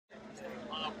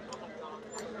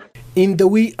In the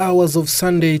wee hours of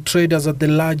Sunday, traders at the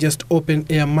largest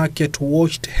open-air market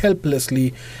watched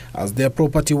helplessly as their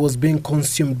property was being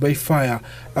consumed by fire.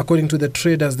 According to the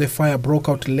traders, the fire broke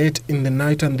out late in the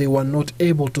night and they were not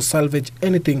able to salvage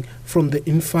anything from the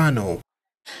inferno.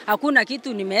 Hakuna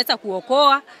kitu nimeweza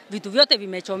kuokoa, vitu vyote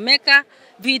vimechomeka,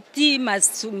 viti,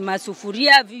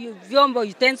 masufuria, vyombo,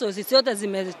 utensils zote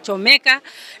zimechomeka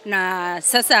na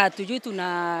sasa hatujui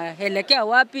tunaelekea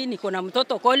wapi. Niko na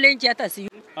mtoto college hata si.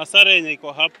 Hasara yenye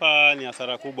iko hapa ni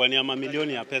hasara kubwa, ni ya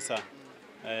mamilioni ya pesa.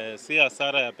 Si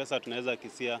hasara ya pesa tunaweza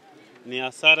kisia, ni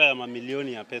hasara ya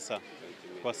mamilioni ya pesa.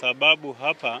 Kwa sababu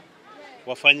hapa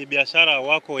wafanyabiashara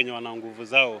wako wenye wana nguvu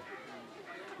zao.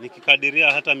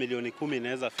 Nikikadiria hata milioni 10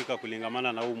 inaweza fika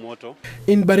kulingamana na huu moto.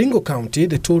 In Baringo County,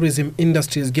 the tourism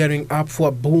industry is gearing up for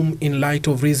a boom in light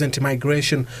of recent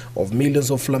migration of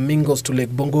millions of flamingos to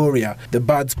Lake Bongoria. The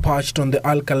birds perched on the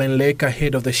alkaline lake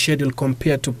ahead of the schedule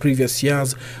compared to previous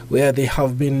years, where they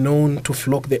have been known to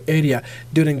flock the area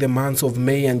during the months of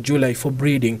May and July for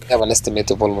breeding. We have an estimate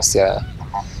of almost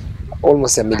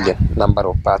a million number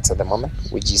of birds at the moment,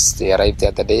 which is they arrived the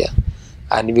other day.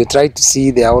 And we try to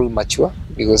see they are all mature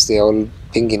because they are all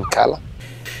pink in color.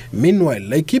 Meanwhile,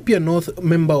 Laikipia North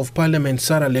Member of Parliament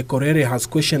Sarah Lekorere has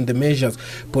questioned the measures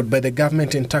put by the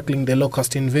government in tackling the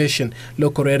locust invasion.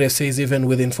 Lekorere says even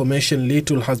with information,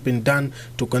 little has been done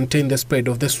to contain the spread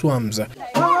of the swarms.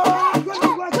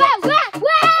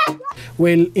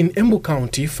 Well, in Embu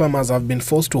County, farmers have been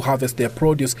forced to harvest their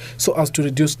produce so as to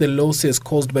reduce the losses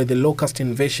caused by the locust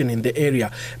invasion in the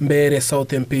area. Mbeere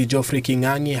South MP Geoffrey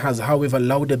Kingangi has, however,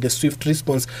 lauded the swift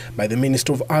response by the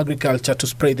Minister of Agriculture to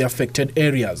spray the affected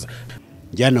areas.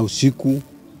 Jana usiku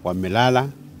wamelala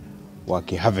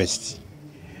wakiharvest.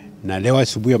 Na leo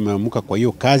asubuhi wameamka kwa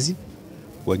hiyo kazi.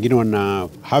 Wengine wana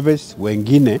harvest,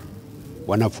 wengine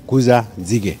wanafukuza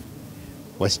nzige.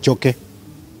 Wasichoke,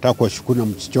 nataka kuwashukuru na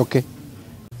msichoke.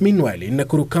 Meanwhile, in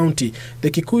Nakuru County, the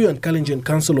Kikuyu and Kalenjin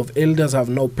Council of Elders have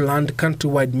now planned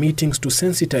countrywide meetings to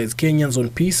sensitize Kenyans on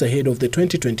peace ahead of the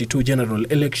 2022 general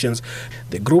elections.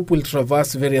 The group will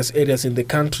traverse various areas in the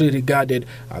country regarded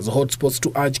as hotspots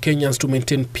to urge Kenyans to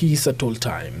maintain peace at all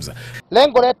times.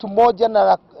 Lengo letu moja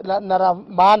na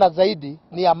maana zaidi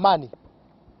ni amani.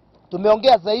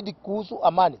 Tumeongea zaidi kuhusu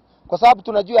amani kwa sababu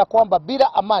tunajua ya kwamba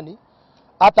bila amani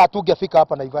hata hatungefika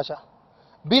hapa Naivasha.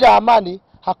 Bila amani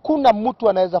hakuna mtu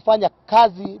anaweza fanya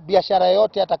kazi biashara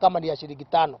yote hata kama ni ya shilingi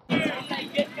 5.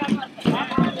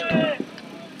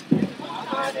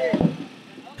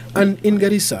 And in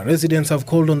Garissa, residents have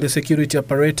called on the security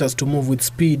apparatus to move with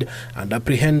speed and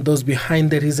apprehend those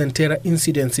behind the recent terror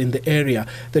incidents in the area.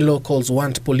 The locals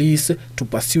want police to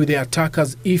pursue the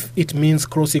attackers if it means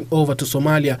crossing over to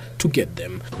Somalia to get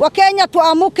them. Wakenya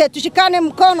tuamuke, tushikane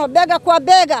mkono bega kwa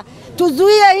bega.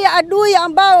 Tuzuie hii adui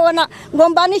ambao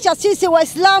wanagombanisha sisi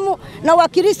Waislamu na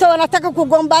Wakristo wanataka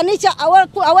kugombanisha.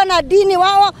 Hawana dini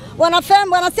wao,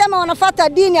 wanasema wanafuata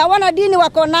dini, hawana dini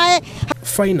wako naye.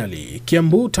 Finally,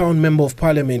 Kiambu Town Member of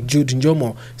Parliament Jude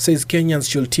Njomo says Kenyans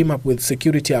should team up with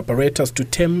security apparatus to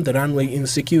tame the runway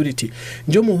insecurity.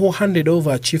 Njomo, who handed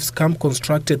over a chief's camp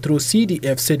constructed through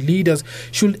CDF, said leaders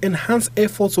should enhance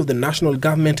efforts of the national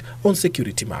government on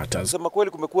security matters. Sema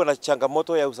kweli kumekuwa na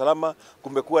changamoto ya usalama,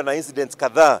 kumekuwa na incidents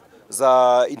kadhaa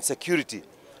za insecurity.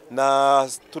 Na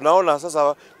tunaona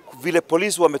sasa vile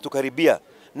polisi wametukaribia,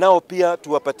 nao pia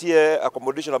tuwapatie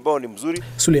accommodation ambao ni mzuri.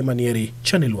 Suleiman Yeri,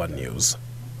 Channel 1 News.